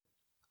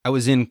I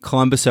was in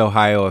Columbus,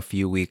 Ohio a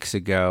few weeks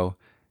ago.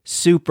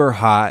 Super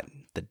hot,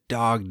 the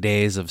dog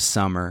days of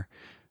summer.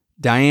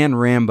 Diane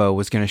Rambo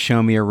was going to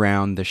show me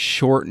around the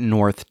Short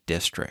North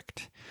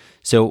District.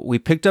 So we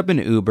picked up an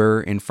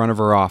Uber in front of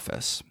her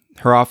office.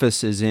 Her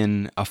office is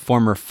in a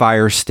former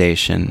fire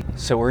station.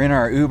 So we're in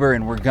our Uber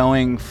and we're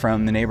going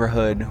from the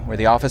neighborhood where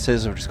the office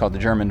is, which is called the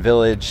German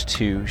Village,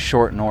 to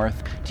Short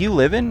North. Do you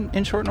live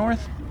in Short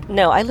North?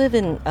 No, I live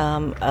in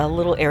a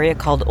little area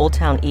called Old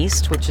Town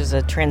East, which is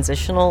a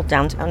transitional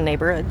downtown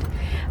neighborhood.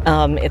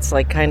 It's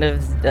like kind of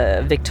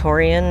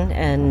Victorian,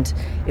 and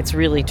it's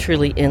really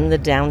truly in the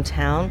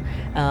downtown.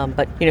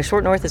 But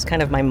Short North is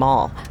kind of my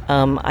mall.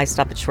 I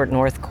stop at Short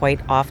North quite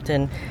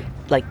often,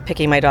 like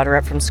picking my daughter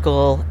up from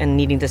school and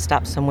needing to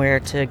stop somewhere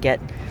to get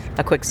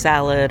a quick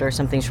salad or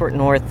something. Short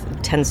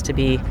North tends to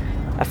be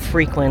a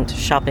frequent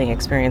shopping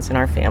experience in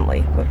our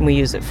family. We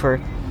use it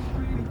for,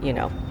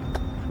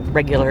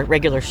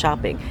 regular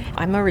shopping.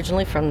 I'm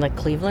originally from the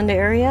Cleveland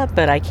area,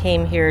 but I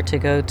came here to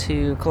go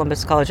to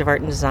Columbus College of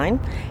Art and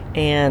Design,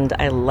 and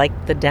I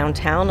liked the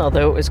downtown,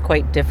 although it was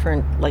quite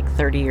different like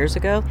 30 years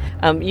ago.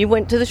 You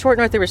went to the Short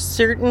North, there were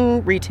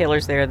certain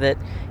retailers there that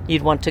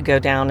you'd want to go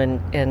down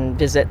and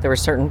visit. There were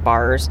certain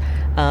bars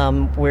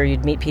where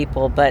you'd meet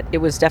people, but it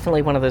was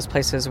definitely one of those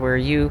places where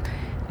you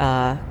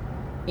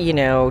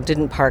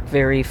didn't park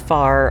very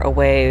far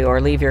away or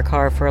leave your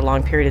car for a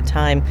long period of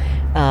time.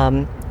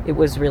 It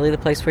was really the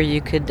place where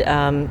you could,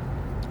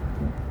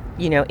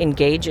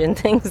 engage in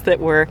things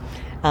that were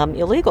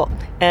illegal.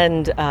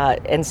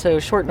 And so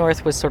Short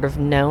North was sort of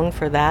known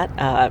for that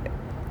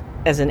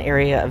as an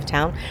area of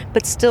town.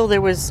 But still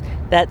there was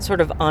that sort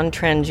of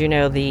on-trend,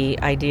 the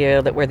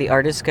idea that where the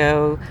artists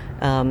go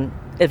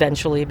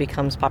eventually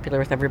becomes popular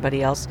with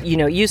everybody else.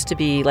 It used to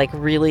be like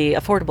really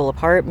affordable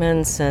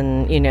apartments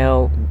and,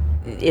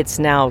 it's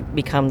now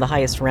become the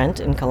highest rent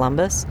in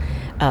Columbus.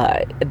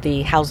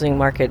 The housing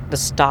market, the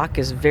stock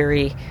is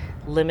very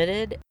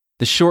limited.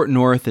 The Short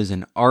North is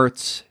an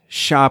arts,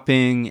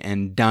 shopping,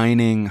 and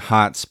dining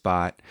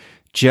hotspot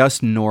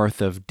just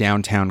north of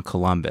downtown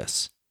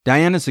Columbus.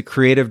 Diane is a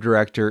creative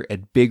director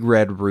at Big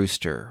Red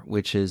Rooster,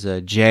 which is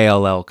a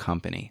JLL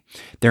company.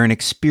 They're an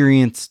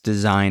experienced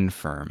design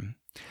firm.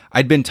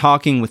 I'd been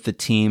talking with the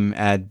team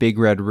at Big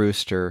Red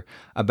Rooster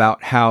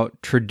about how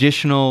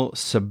traditional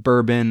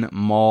suburban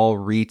mall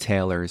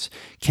retailers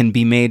can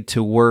be made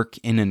to work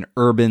in an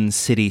urban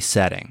city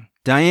setting.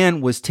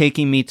 Diane was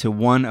taking me to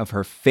one of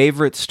her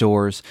favorite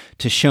stores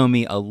to show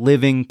me a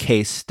living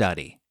case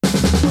study.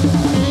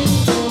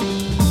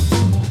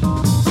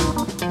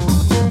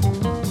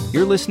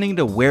 You're listening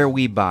to Where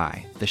We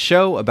Buy, the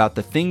show about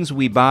the things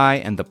we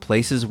buy and the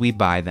places we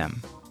buy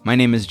them. My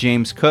name is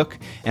James Cook,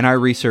 and I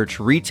research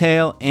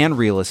retail and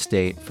real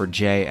estate for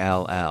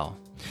JLL.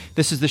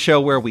 This is the show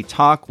where we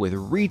talk with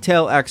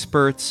retail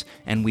experts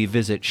and we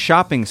visit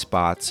shopping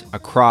spots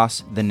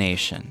across the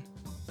nation.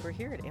 We're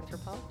here at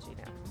Anthropologie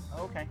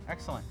now. Okay,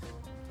 excellent.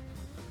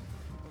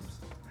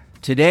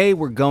 Today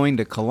we're going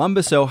to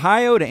Columbus,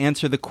 Ohio to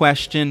answer the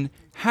question,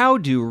 how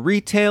do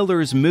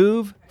retailers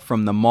move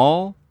from the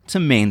mall to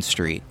Main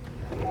Street?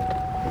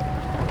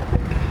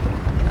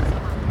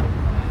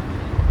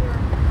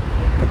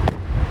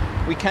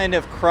 We kind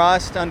of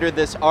crossed under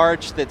this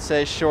arch that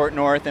says Short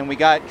North, and we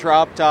got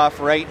dropped off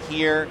right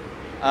here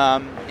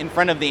in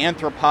front of the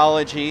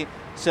Anthropologie.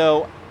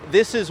 So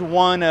this is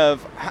one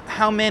of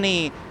how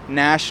many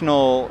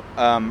national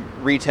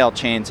retail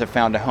chains have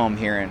found a home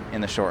here in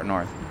the Short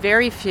North?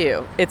 Very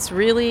few. It's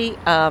really,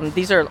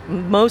 these are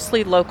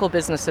mostly local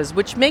businesses,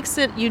 which makes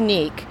it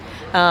unique.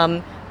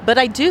 But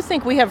I do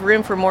think we have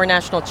room for more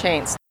national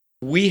chains.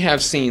 We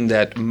have seen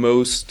that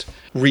most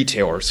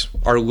retailers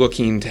are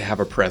looking to have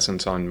a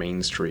presence on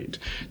Main Street.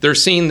 They're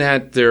seeing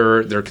that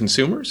their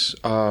consumers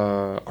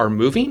are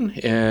moving,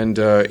 and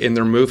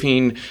they're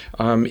moving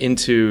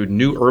into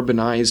new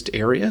urbanized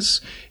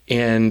areas,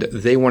 and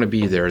they want to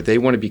be there. They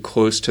want to be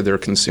close to their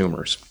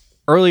consumers.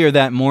 Earlier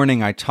that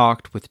morning, I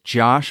talked with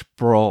Josh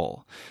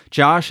Broehl.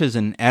 Josh is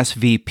an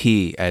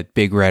SVP at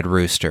Big Red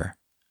Rooster.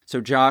 So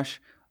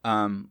Josh,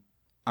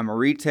 I'm a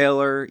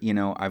retailer,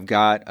 I've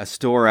got a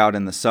store out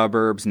in the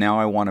suburbs. Now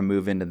I want to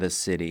move into this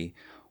city.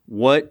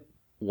 What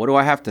do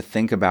I have to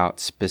think about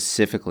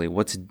specifically?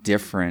 What's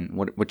different?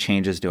 What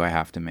changes do I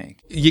have to make?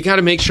 You got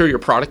to make sure your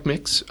product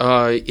mix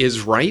is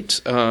right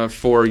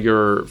for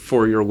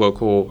your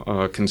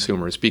local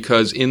consumers,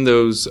 because in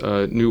those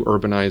new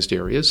urbanized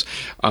areas,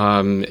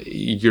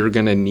 you're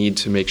going to need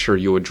to make sure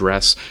you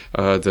address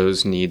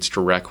those needs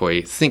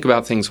directly. Think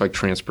about things like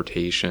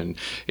transportation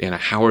and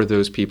how are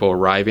those people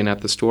arriving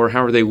at the store?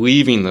 How are they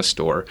leaving the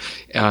store?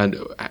 And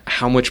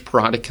how much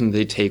product can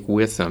they take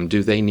with them?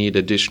 Do they need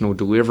additional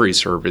delivery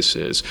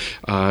services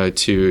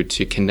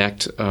to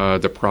connect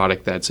the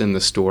product that's in the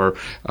store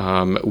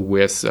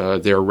with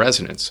their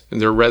residents?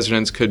 And their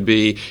residents could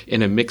be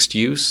in a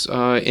mixed-use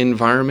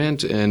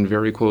environment, and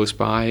very close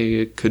by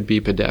it could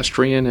be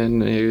pedestrian,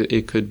 and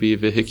it could be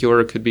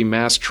vehicular, it could be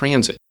mass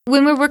transit.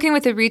 When we're working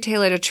with a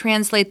retailer to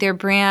translate their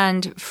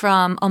brand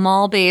from a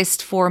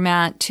mall-based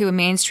format to a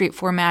Main Street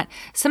format,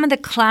 some of the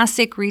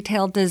classic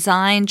retail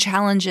design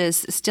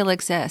challenges still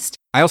exist.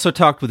 I also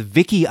talked with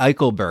Vicki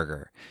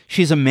Eickelberger.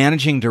 She's a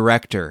managing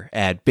director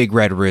at Big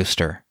Red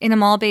Rooster. In a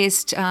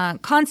mall-based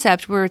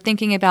concept, we're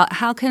thinking about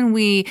how can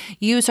we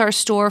use our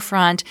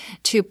storefront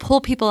to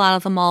pull people out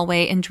of the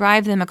mallway and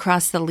drive them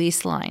across the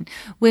lease line.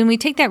 When we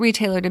take that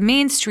retailer to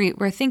Main Street,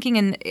 we're thinking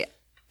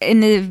in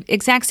the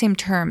exact same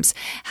terms.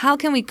 How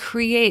can we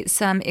create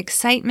some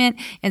excitement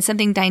and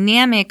something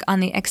dynamic on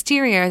the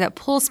exterior that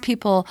pulls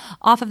people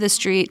off of the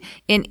street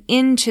and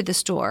into the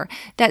store?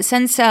 That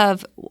sense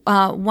of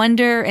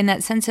wonder and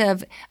that sense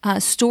of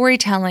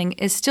storytelling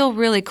is still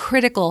really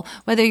critical,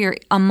 whether you're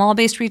a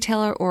mall-based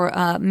retailer or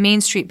a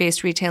Main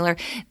Street-based retailer.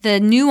 The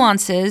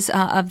nuances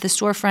of the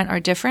storefront are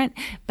different,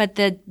 but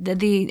the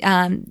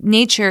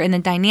nature and the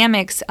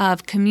dynamics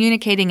of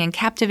communicating and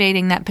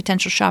captivating that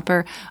potential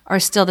shopper are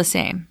still the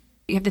same.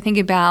 You have to think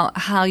about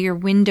how your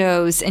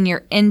windows and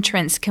your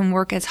entrance can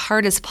work as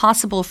hard as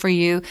possible for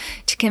you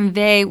to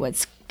convey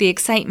what's the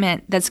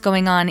excitement that's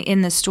going on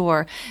in the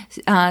store.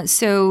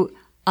 So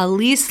a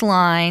lease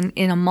line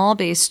in a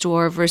mall-based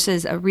store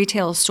versus a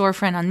retail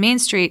storefront on Main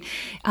Street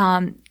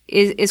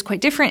is quite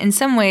different in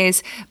some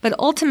ways, but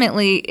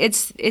ultimately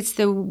it's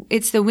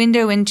the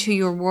window into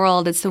your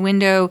world. It's the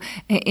window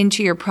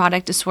into your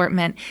product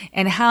assortment,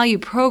 and how you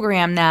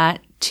program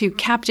that to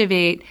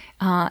captivate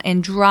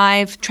and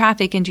drive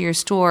traffic into your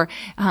store.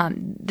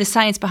 The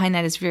science behind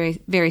that is very,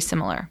 very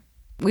similar.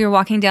 We were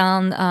walking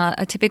down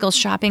a typical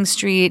shopping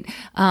street,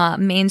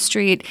 Main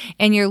Street,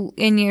 and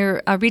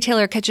your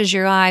retailer catches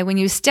your eye. When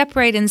you step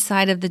right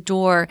inside of the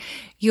door,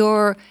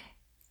 you're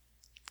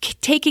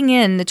taking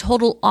in the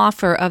total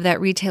offer of that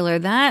retailer.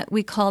 That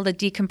we call the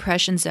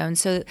decompression zone.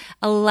 So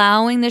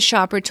allowing the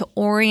shopper to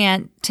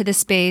orient to the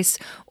space,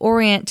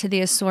 orient to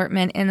the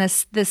assortment, and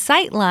the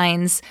sight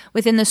lines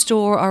within the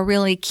store are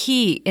really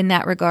key in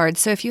that regard.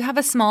 So if you have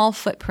a small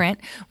footprint,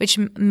 which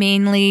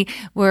mainly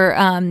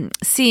we're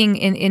seeing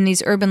in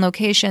these urban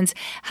locations,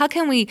 how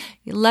can we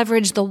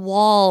leverage the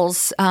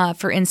walls,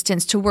 for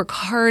instance, to work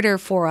harder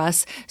for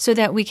us so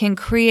that we can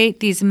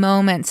create these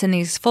moments and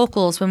these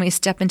focals when we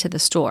step into the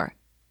store?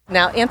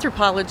 Now,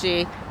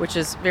 Anthropologie, which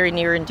is very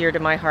near and dear to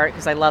my heart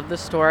because I love the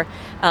store,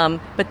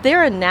 but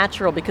they're a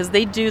natural because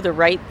they do the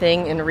right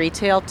thing in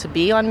retail to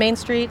be on Main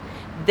Street.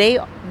 They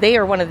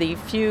are one of the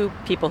few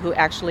people who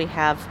actually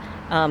have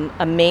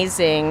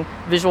amazing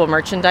visual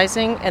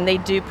merchandising, and they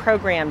do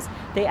programs.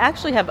 They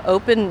actually have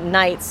open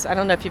nights. I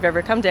don't know if you've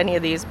ever come to any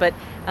of these, but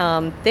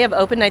they have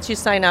open nights you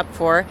sign up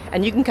for,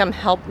 and you can come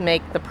help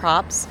make the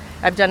props.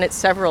 I've done it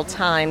several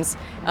times.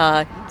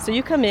 So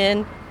you come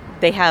in,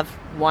 they have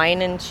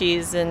wine and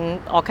cheese and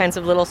all kinds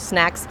of little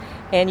snacks,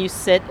 and you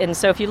sit. And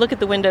so if you look at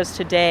the windows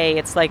today,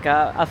 it's like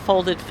a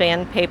folded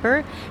fan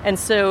paper. And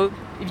so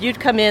if you'd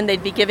come in,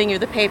 they'd be giving you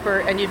the paper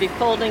and you'd be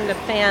folding the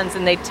fans,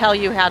 and they'd tell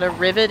you how to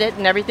rivet it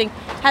and everything,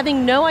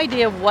 having no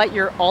idea what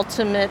your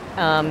ultimate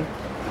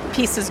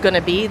piece is going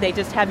to be. They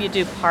just have you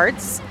do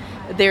parts.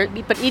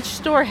 But each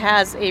store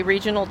has a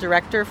regional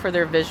director for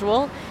their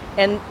visual,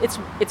 and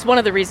it's one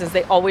of the reasons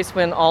they always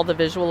win all the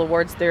visual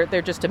awards.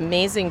 They're just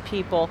amazing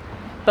people.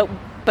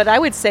 But I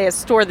would say a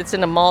store that's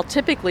in a mall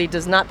typically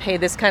does not pay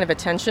this kind of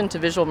attention to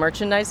visual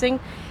merchandising.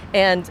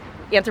 And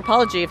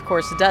Anthropologie, of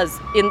course, does.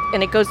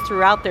 And it goes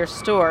throughout their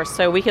store,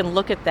 so we can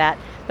look at that.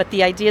 But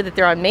the idea that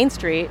they're on Main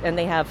Street and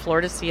they have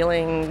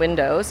floor-to-ceiling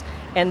windows,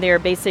 and they're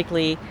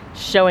basically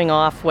showing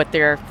off what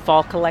their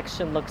fall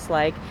collection looks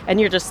like, and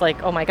you're just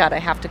like, oh my God, I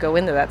have to go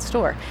into that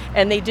store.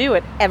 And they do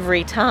it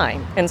every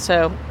time. And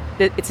so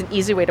it's an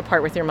easy way to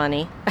part with your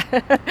money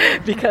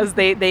because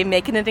they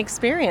make it an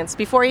experience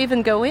before you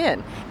even go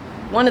in.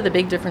 One of the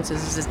big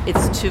differences is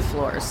it's 2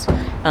 floors.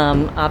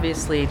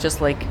 Obviously,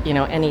 just like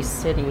any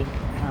city,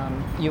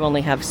 you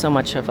only have so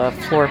much of a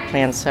floor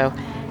plan. So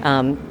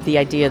the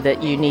idea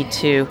that you need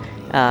to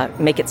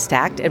make it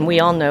stacked, and we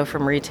all know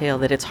from retail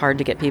that it's hard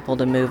to get people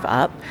to move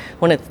up.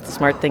 One of the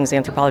smart things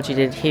Anthropologie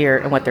did here,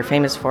 and what they're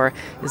famous for,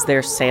 is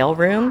their sale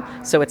room,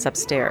 so it's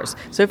upstairs.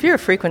 So if you're a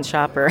frequent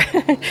shopper,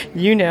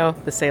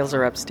 the sales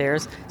are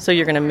upstairs, so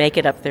you're going to make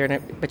it up there,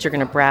 but you're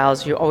going to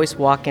browse. You always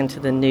walk into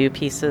the new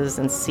pieces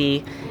and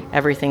see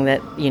everything that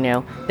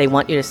they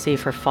want you to see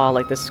for fall,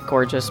 like this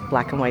gorgeous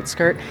black and white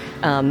skirt,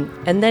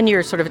 and then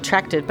you're sort of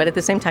attracted, but at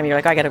the same time you're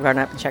like, I got to run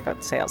up and check out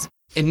the sales.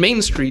 And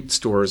Main Street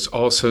stores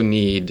also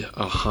need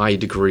a high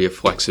degree of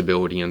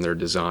flexibility in their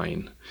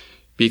design,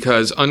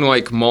 because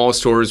unlike mall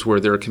stores where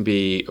there can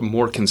be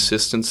more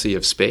consistency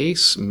of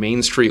space,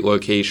 Main Street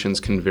locations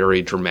can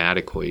vary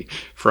dramatically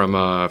from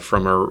a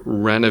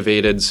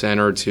renovated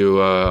center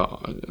to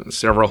a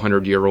several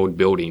hundred-year-old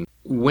building.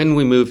 When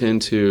we move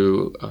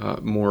into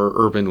more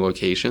urban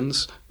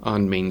locations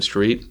on Main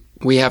Street,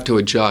 we have to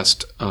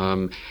adjust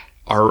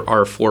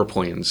our floor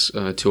plans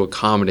to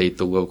accommodate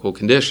the local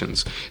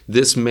conditions.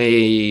 This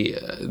may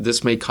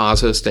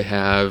cause us to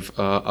have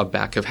a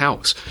back of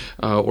house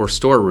or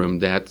storeroom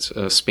that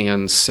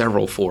spans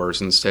several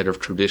floors instead of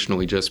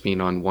traditionally just being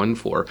on one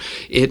floor.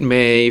 It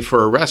may,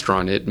 for a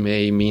restaurant, it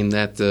may mean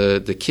that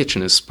the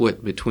kitchen is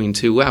split between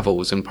two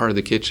levels, and part of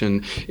the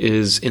kitchen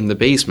is in the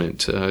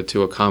basement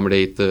to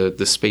accommodate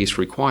the space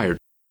required.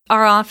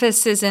 Our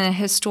office is in a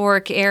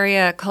historic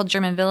area called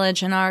German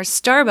Village, and our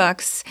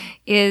Starbucks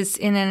is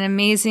in an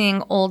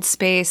amazing old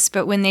space.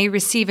 But when they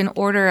receive an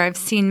order, I've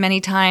seen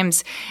many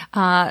times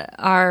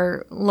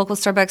our local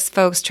Starbucks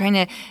folks trying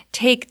to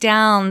take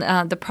down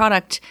the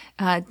product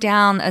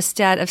down a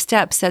set of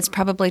steps that's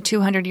probably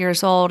 200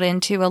 years old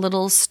into a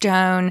little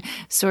stone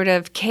sort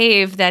of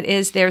cave that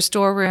is their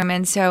storeroom.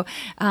 And so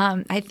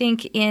I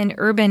think in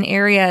urban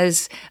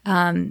areas,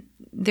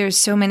 there's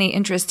so many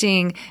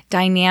interesting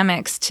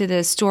dynamics to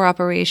the store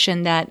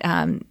operation that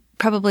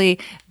probably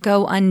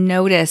go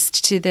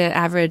unnoticed to the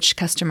average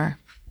customer.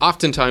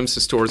 Oftentimes,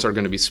 the stores are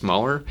going to be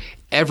smaller.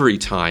 Every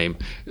time,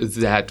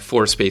 that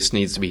floor space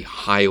needs to be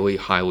highly,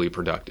 highly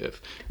productive.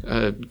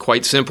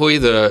 Quite simply,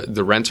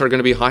 the rents are going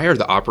to be higher,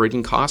 the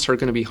operating costs are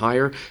going to be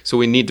higher, so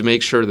we need to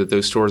make sure that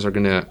those stores are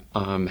going to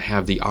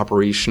have the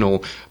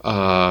operational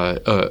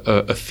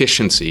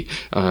efficiency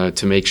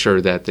to make sure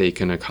that they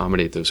can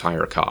accommodate those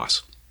higher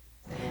costs.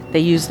 They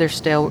use their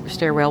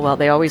stairwell well.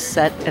 They always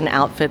set an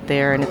outfit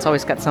there, and it's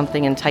always got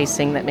something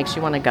enticing that makes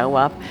you want to go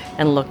up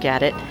and look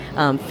at it.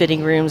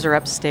 Fitting rooms are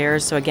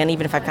upstairs, so again,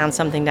 even if I found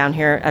something down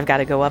here, I've got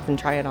to go up and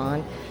try it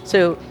on.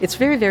 So it's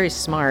very, very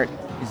smart.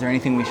 Is there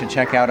anything we should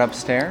check out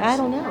upstairs? I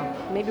don't know.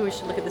 Maybe we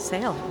should look at the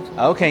sale.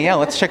 Okay, yeah,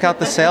 let's check out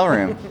the sale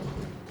room.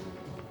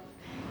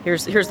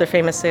 Here's their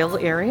famous sale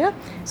area.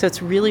 So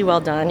it's really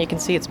well done. You can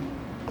see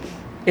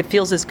it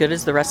feels as good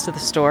as the rest of the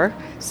store.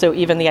 So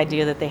even the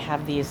idea that they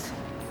have these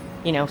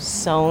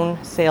sewn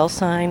sale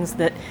signs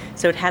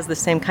so it has the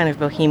same kind of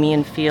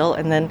bohemian feel,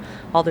 and then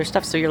all their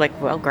stuff. So you're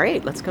like, well,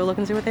 great, let's go look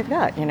and see what they've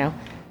got, And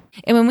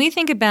when we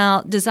think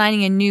about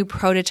designing a new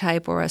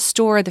prototype or a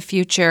store of the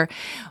future,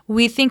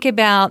 we think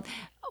about,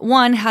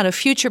 one, how to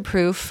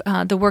future-proof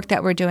the work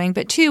that we're doing,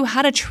 but two,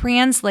 how to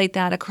translate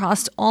that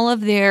across all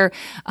of their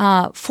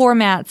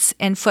formats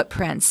and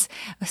footprints.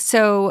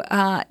 So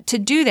to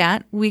do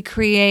that, we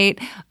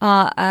create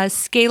a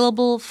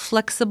scalable,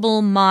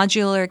 flexible,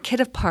 modular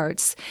kit of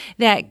parts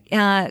that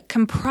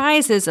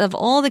comprises of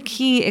all the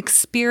key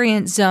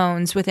experience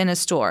zones within a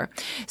store.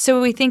 So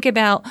when we think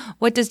about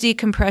what does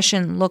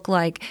decompression look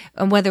like,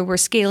 and whether we're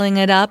scaling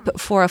it up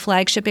for a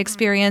flagship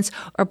experience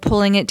or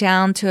pulling it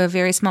down to a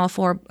very small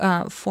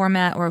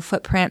format or a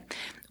footprint.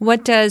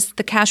 What does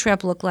the cash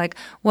wrap look like?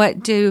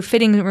 What do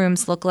fitting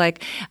rooms look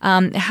like?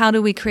 How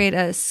do we create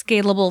a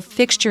scalable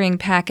fixturing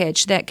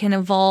package that can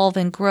evolve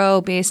and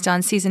grow based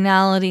on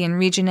seasonality and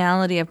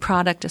regionality of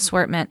product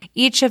assortment?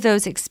 Each of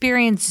those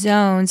experience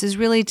zones is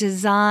really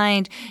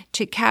designed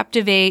to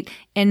captivate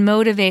and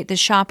motivate the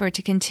shopper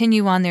to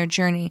continue on their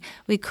journey.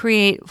 We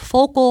create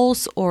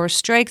focals or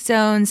strike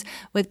zones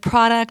with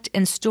product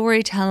and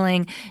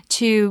storytelling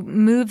to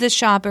move the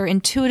shopper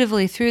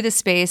intuitively through the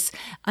space,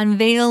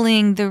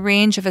 unveiling the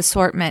range of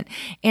assortment.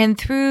 And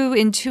through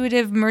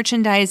intuitive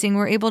merchandising,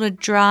 we're able to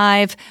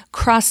drive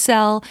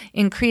cross-sell,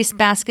 increase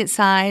basket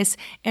size,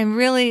 and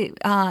really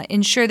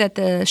ensure that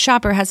the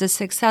shopper has a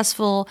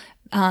successful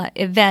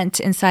event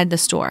inside the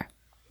store.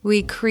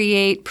 We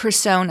create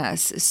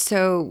personas.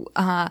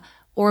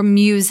 Or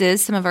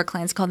muses. Some of our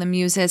clients call them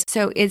muses.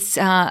 So it's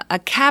a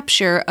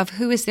capture of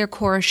who is their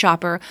core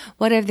shopper,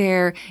 what are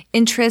their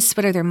interests,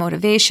 what are their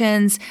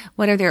motivations,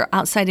 what are their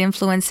outside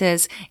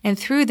influences. And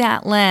through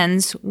that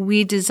lens,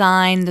 we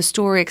design the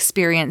store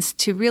experience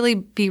to really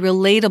be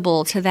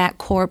relatable to that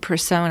core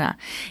persona.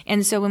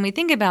 And so when we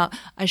think about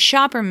a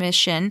shopper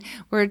mission,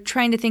 we're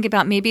trying to think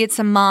about maybe it's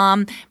a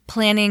mom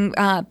planning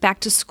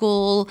back to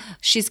school.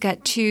 She's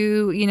got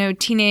two,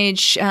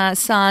 teenage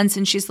sons,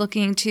 and she's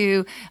looking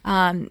to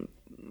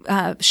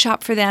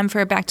shop for them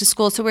for back to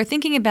school. So we're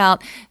thinking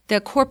about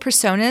the core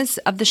personas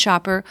of the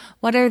shopper.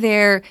 What are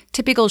their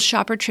typical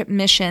shopper trip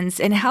missions,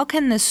 and how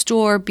can the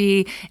store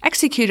be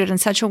executed in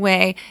such a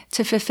way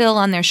to fulfill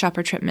on their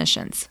shopper trip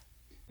missions?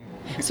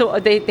 So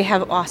they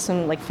have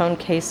awesome phone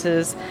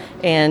cases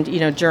and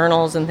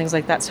journals and things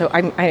like that. So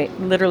I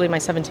literally, my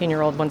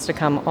 17-year-old wants to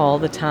come all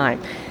the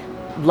time.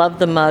 Love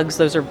the mugs.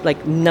 Those are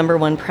number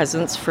one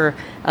presents for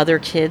other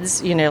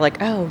kids.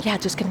 Oh yeah,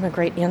 just get them a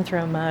great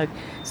Anthro mug.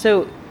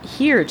 So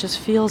here it just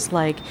feels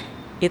like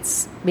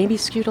it's maybe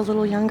skewed a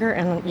little younger,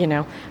 and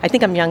I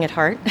think I'm young at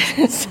heart,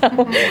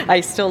 so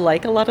I still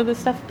like a lot of this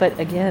stuff. But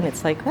again,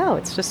 it's wow,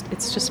 it's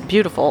just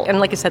beautiful. And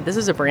like I said, this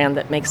is a brand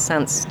that makes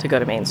sense to go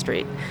to Main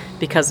Street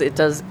because it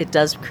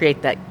does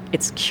create that.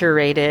 It's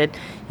curated,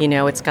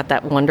 it's got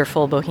that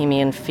wonderful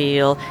bohemian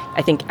feel.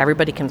 I think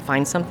everybody can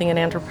find something in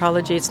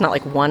Anthropologie. It's not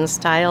like one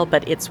style,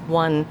 but it's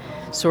one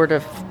sort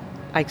of,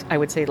 I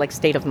would say,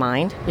 state of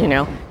mind.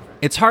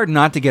 It's hard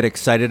not to get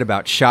excited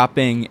about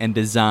shopping and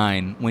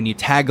design when you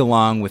tag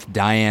along with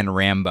Diane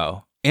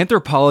Rambo.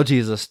 Anthropologie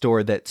is a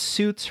store that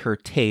suits her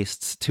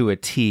tastes to a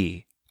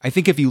T. I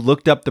think if you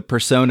looked up the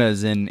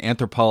personas in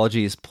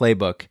Anthropologie's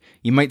playbook,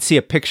 you might see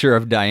a picture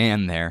of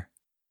Diane there.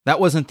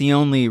 That wasn't the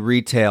only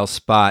retail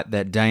spot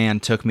that Diane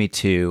took me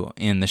to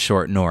in the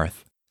short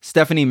north.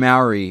 Stephanie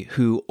Mowry,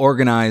 who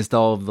organized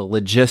all of the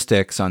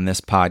logistics on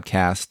this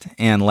podcast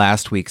and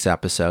last week's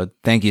episode,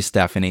 thank you,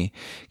 Stephanie,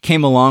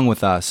 came along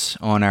with us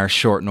on our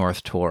short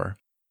north tour.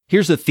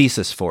 Here's a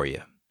thesis for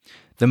you.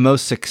 The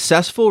most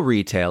successful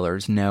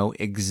retailers know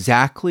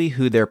exactly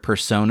who their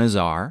personas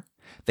are,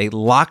 they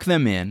lock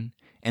them in,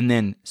 and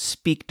then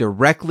speak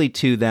directly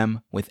to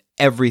them with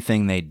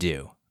everything they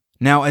do.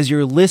 Now, as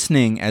you're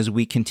listening as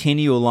we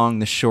continue along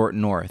the short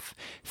north,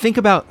 think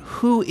about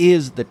who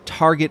is the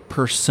target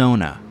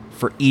persona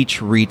for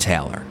each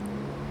retailer.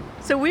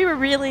 So we were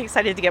really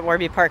excited to get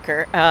Warby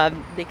Parker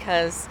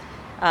because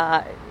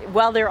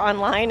while they're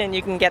online and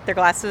you can get their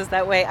glasses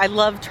that way, I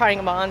love trying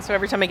them on. So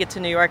every time I get to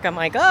New York, I'm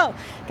like, oh,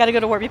 got to go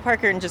to Warby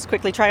Parker and just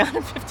quickly try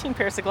on 15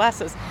 pairs of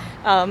glasses.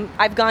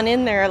 I've gone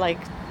in there like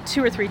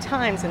 2 or 3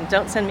 times, and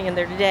don't send me in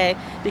there today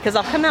because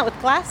I'll come out with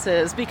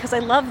glasses because I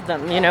love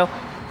them.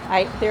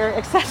 They're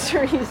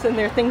accessories and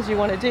they're things you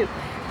want to do.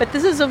 But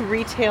this is a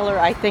retailer,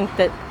 I think,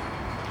 that,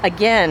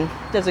 again,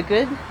 does a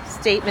good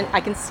statement.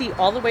 I can see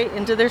all the way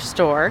into their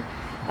store.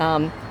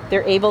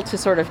 They're able to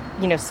sort of,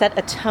 set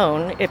a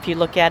tone. If you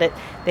look at it,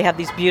 they have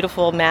these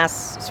beautiful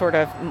mass sort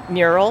of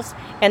murals,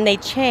 and they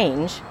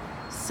change.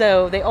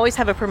 So they always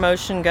have a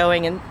promotion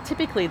going, and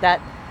typically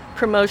that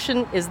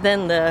promotion is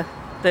then the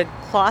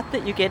cloth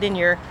that you get in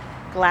your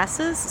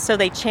glasses. So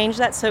they change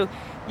that. So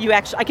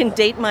I can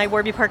date my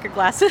Warby Parker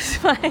glasses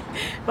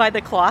by the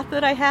cloth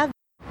that I have.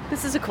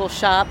 This is a cool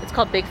shop. It's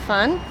called Big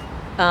Fun.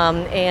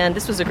 And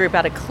this was a group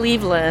out of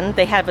Cleveland.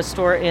 They have a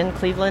store in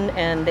Cleveland,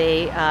 and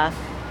they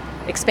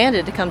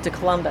expanded to come to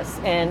Columbus.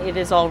 And it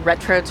is all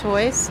retro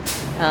toys.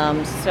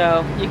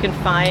 So you can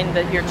find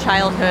your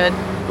childhood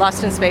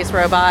Lost in Space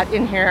robot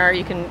in here.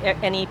 You can,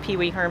 any Pee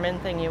Wee Herman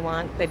thing you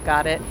want, they've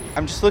got it.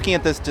 I'm just looking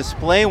at this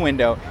display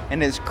window,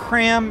 and it's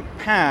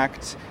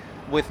cram-packed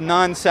with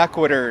non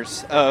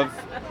sequiturs of,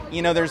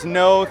 there's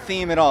no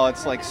theme at all.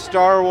 It's like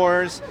Star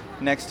Wars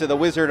next to the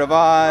Wizard of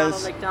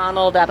Oz. Ronald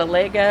McDonald out of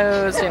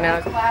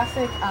Legos,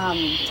 Classic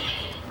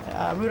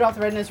Rudolph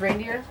the Red-Nosed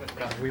Reindeer.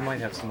 We might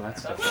have some of that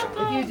stuff.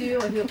 If you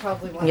do, you'll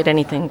probably want. Get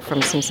anything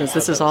from Simpsons.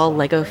 This is all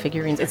Lego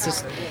figurines.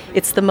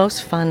 It's the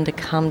most fun to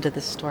come to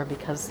this store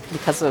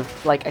because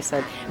of, like I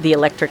said, the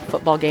electric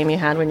football game you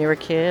had when you were a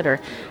kid, or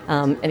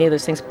any of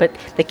those things. But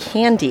the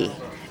candy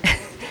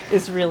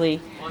is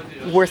really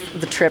worth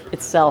the trip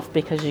itself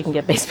because you can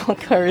get baseball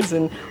cards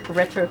and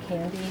retro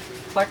candy,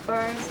 Clark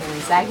bars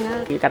and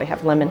Zagna. You got to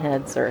have lemon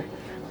heads or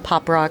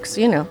Pop Rocks.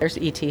 There's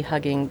E.T.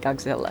 hugging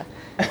Godzilla.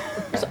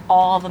 There's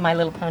all the My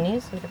Little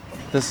Ponies.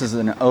 This is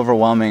an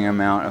overwhelming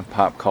amount of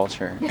pop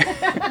culture.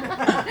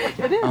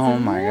 It is. Oh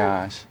my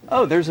gosh.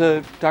 Oh, there's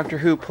a Doctor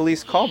Who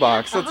police call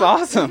box. That's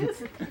awesome.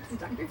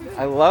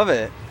 I love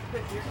it.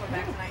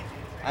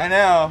 I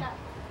know.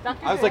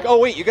 I was like, oh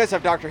wait, you guys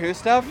have Doctor Who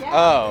stuff?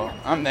 Oh,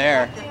 I'm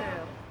there.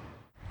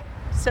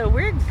 So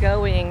we're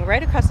going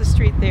right across the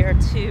street there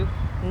to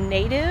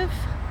Native,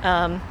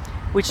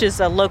 which is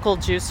a local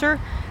juicer.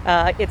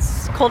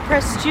 It's cold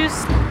pressed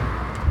juice.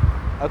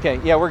 Okay,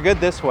 yeah, we're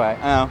good this way.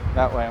 Oh,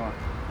 that way. All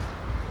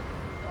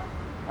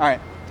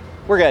right,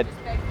 we're good.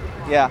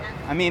 Yeah,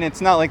 I mean,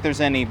 it's not like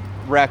there's any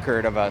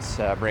record of us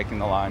breaking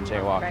the law and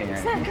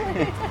jaywalking.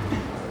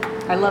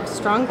 Right. I love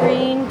strong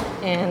green,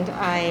 and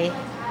I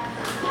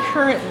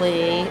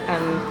currently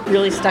am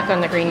really stuck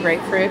on the green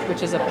grapefruit,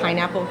 which is a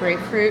pineapple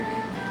grapefruit.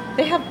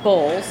 They have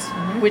bowls,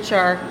 which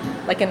are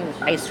like an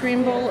ice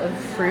cream bowl of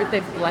fruit.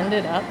 They've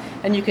blended up,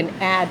 and you can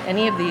add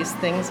any of these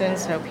things in.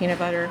 So peanut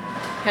butter,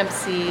 hemp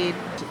seed.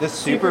 This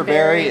super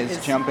berry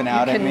is jumping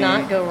out at me. You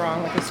cannot go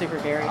wrong with a super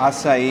berry.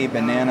 Acai,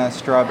 banana,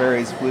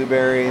 strawberries,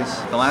 blueberries.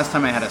 The last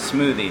time I had a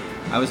smoothie,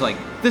 I was like,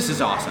 this is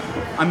awesome.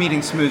 I'm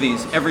eating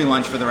smoothies every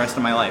lunch for the rest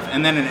of my life.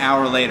 And then an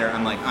hour later,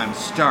 I'm like, I'm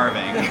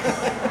starving.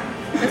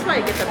 That's why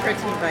you get the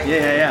protein bite.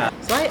 Yeah.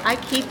 So I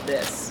keep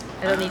this.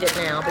 I don't need it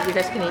now, but you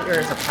guys can eat yours.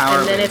 It's a power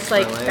and then boost it's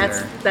like for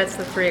later. that's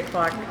the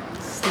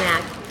 3:00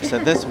 snack. So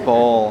this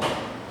bowl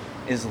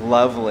is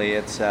lovely.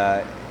 It's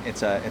a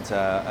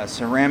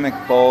ceramic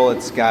bowl.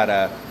 It's got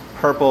a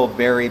purple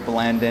berry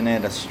blend in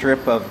it, a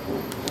strip of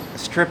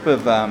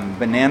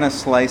banana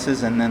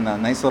slices, and then a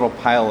nice little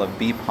pile of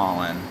bee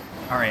pollen.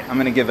 All right, I'm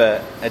gonna give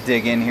a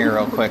dig in here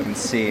real quick and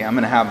see. I'm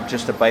gonna have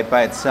just a bite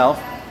by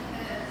itself.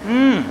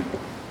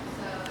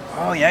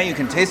 Oh yeah, you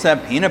can taste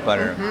that peanut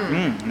butter.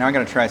 Now I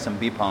gotta try some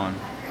bee pollen.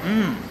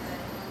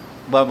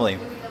 Lovely.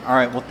 All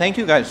right, well thank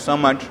you guys so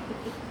much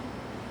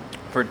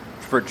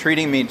for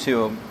treating me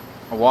to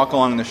a walk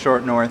along the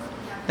short north.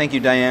 Thank you,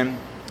 Diane.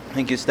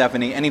 Thank you,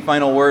 Stephanie. Any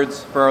final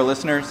words for our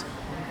listeners?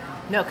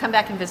 No, come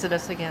back and visit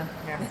us again.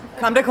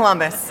 Come to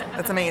Columbus.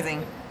 That's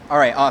amazing. All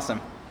right,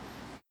 awesome.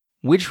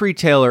 Which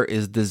retailer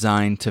is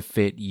designed to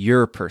fit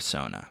your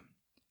persona?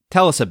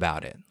 Tell us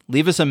about it.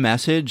 Leave us a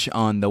message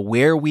on the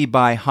Where We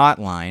Buy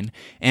hotline,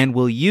 and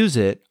we'll use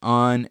it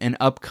on an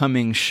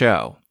upcoming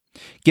show.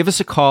 Give us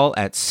a call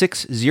at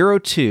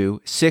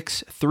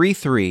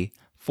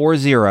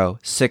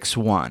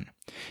 602-633-4061.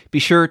 Be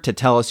sure to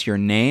tell us your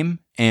name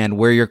and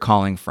where you're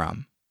calling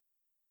from.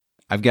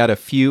 I've got a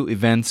few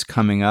events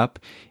coming up.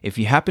 If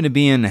you happen to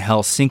be in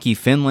Helsinki,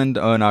 Finland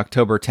on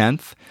October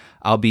 10th,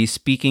 I'll be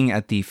speaking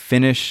at the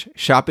Finnish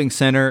Shopping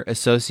Center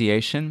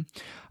Association.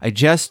 I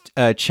just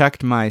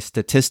checked my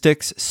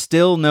statistics.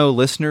 Still no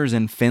listeners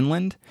in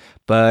Finland,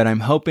 but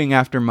I'm hoping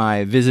after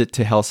my visit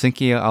to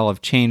Helsinki, I'll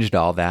have changed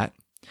all that.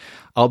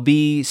 I'll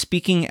be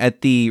speaking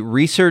at the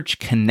Research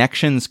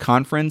Connections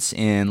Conference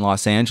in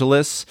Los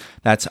Angeles.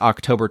 That's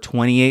October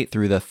 28th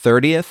through the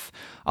 30th.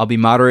 I'll be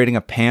moderating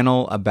a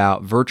panel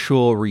about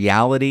virtual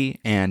reality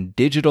and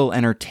digital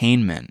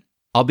entertainment.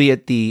 I'll be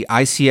at the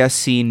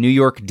ICSC New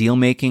York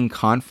Dealmaking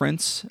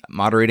Conference,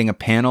 moderating a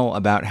panel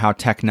about how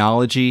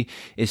technology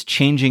is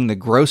changing the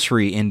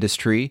grocery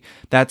industry.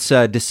 That's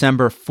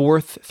December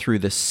 4th through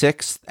the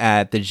 6th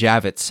at the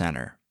Javits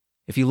Center.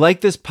 If you like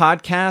this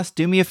podcast,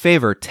 do me a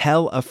favor,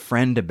 tell a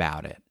friend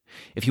about it.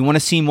 If you want to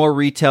see more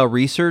retail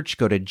research,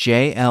 go to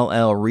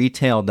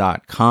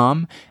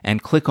jllretail.com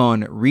and click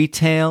on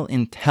Retail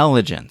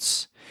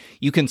Intelligence.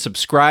 You can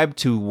subscribe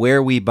to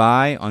Where We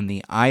Buy on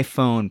the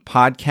iPhone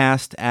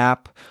podcast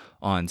app,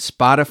 on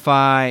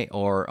Spotify,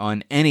 or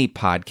on any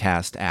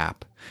podcast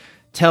app.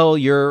 Tell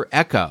your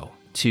Echo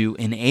to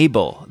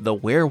enable the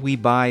Where We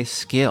Buy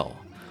skill,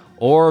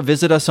 or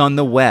visit us on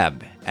the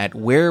web at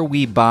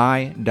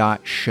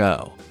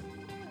wherewebuy.show.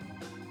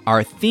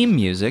 Our theme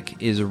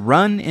music is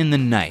Run in the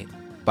Night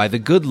by the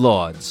Good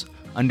Lords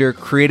under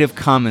Creative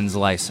Commons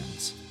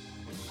license.